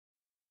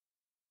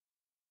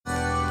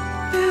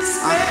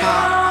Ajá.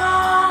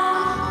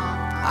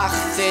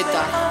 AZ,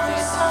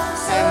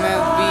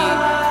 Emelvi.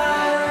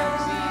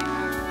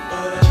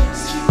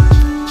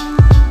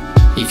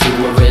 If you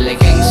were really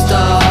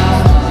gangsta,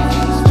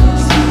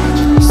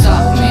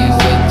 stop me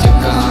with your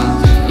gun.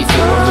 If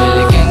you were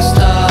really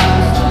gangsta,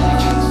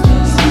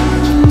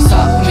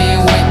 stop me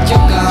with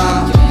your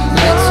gun.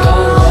 Let's go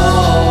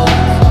raw.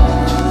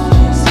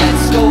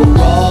 Let's go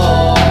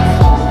raw.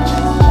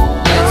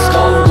 Let's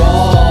go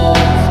raw.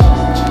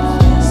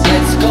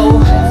 Let's go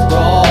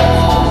raw.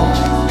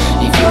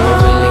 If you were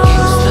really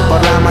gangsta.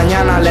 Por la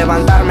mañana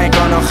levantarme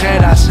con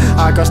ojeras,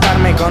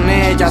 acostarme con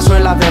ellas,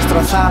 suelas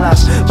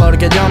destrozadas,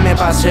 porque yo me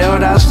pasé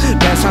horas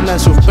pensando en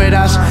sus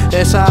peras,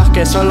 esas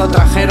que solo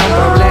trajeron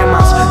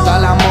problemas.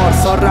 Dale amor,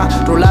 zorra,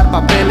 rular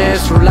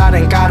papeles, rular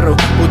en carro.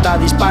 Puta,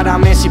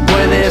 dispárame si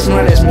puedes, no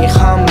eres mi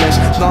homeless.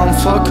 Don't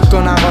fuck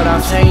con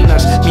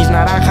Agorazeiners, mis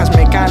naranjas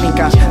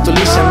mecánicas. To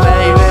listen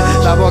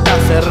baby, la boca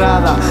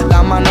cerrada,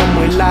 las manos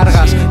muy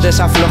largas.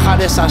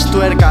 Desaflojar esas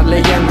tuercas,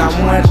 leyendas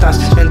muertas.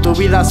 En tu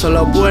vida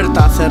solo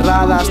puertas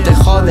cerradas. Te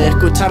jode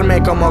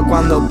escucharme como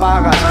cuando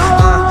pagas.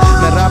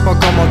 Me rapo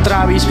como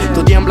Travis,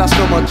 tú tiemblas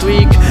como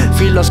Twig.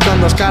 Filos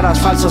con dos caras,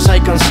 falsos hay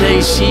con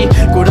 6, sí.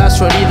 Cura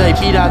su herida y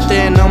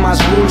pírate, no más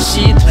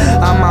bullshit.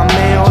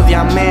 Ámame,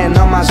 ódiame,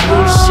 no más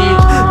bullshit.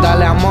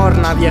 Dale amor,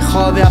 nadie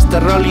jode, hasta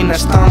Rolling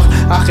Stone.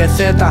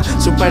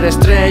 AGZ,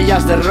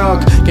 superestrellas de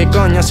rock. ¿Qué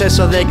coño es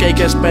eso de que hay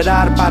que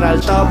esperar para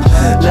el top?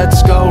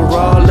 Let's go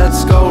raw,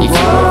 let's go raw. If you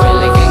were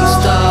really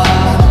gangsta,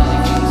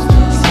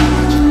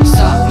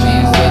 stop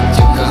me with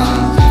your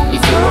gun.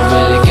 If you were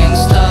really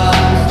gangsta,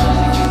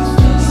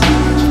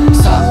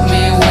 stop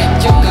me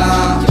with your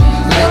gun.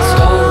 Let's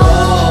go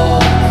raw.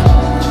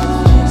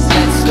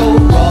 Let's go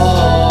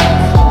raw.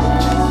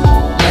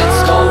 Let's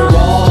go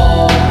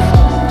raw.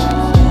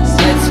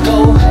 Let's go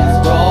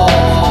raw.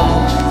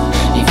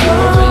 If you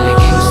were really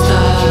gangsta,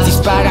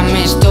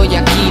 dispárame, estoy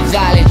aquí,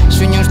 dale.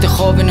 Sueños de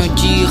joven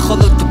OG,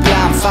 jodo tu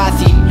plan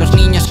fácil. Los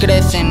niños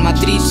crecen,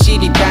 Madrid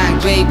City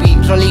Bank, baby.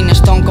 Rolling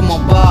Stone como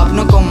Bob,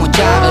 no como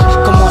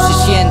Jagger. ¿Cómo se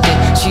siente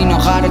sin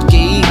hogar al que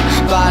ir?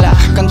 Bala,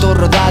 canto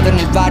rodado en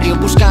el barrio,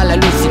 busca la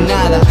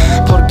alucinada.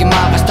 Porque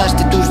mal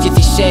gastaste tus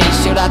 16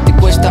 y ahora te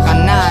cuesta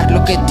ganar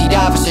lo que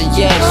tirabas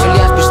ayer.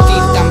 Solías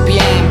vestir tan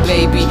bien,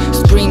 baby.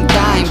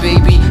 Springtime,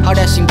 baby.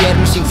 Ahora es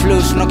invierno sin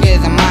flux, no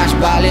queda más,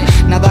 vale.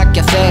 Nada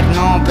que hacer,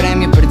 no,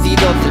 premio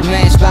perdido del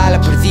mes.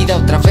 Bala perdida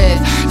otra vez,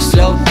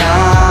 slow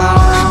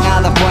down.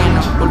 Nada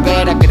bueno,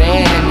 volver a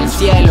creer en el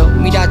cielo.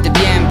 Mírate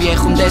bien,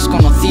 viejo, un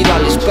desconocido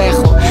al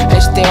espejo.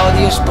 Este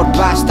odio es por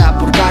pasta,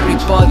 por carro y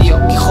podio.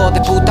 Hijo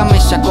de puta me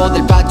sacó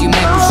del patio y me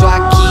puso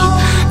aquí.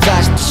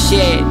 That's the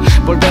shit,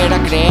 volver a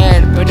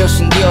creer, pero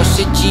sin Dios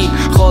G.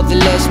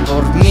 Jódeles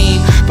por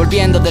mí,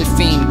 volviendo del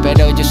fin,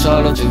 pero yo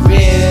solo doy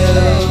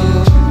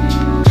real.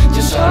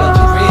 Yo solo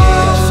doy real.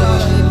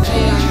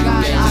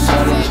 Yo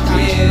solo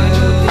doy real.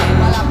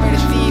 Bala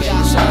perdida,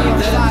 soy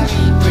real.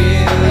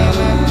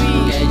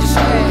 Que yo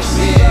solo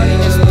doy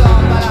real.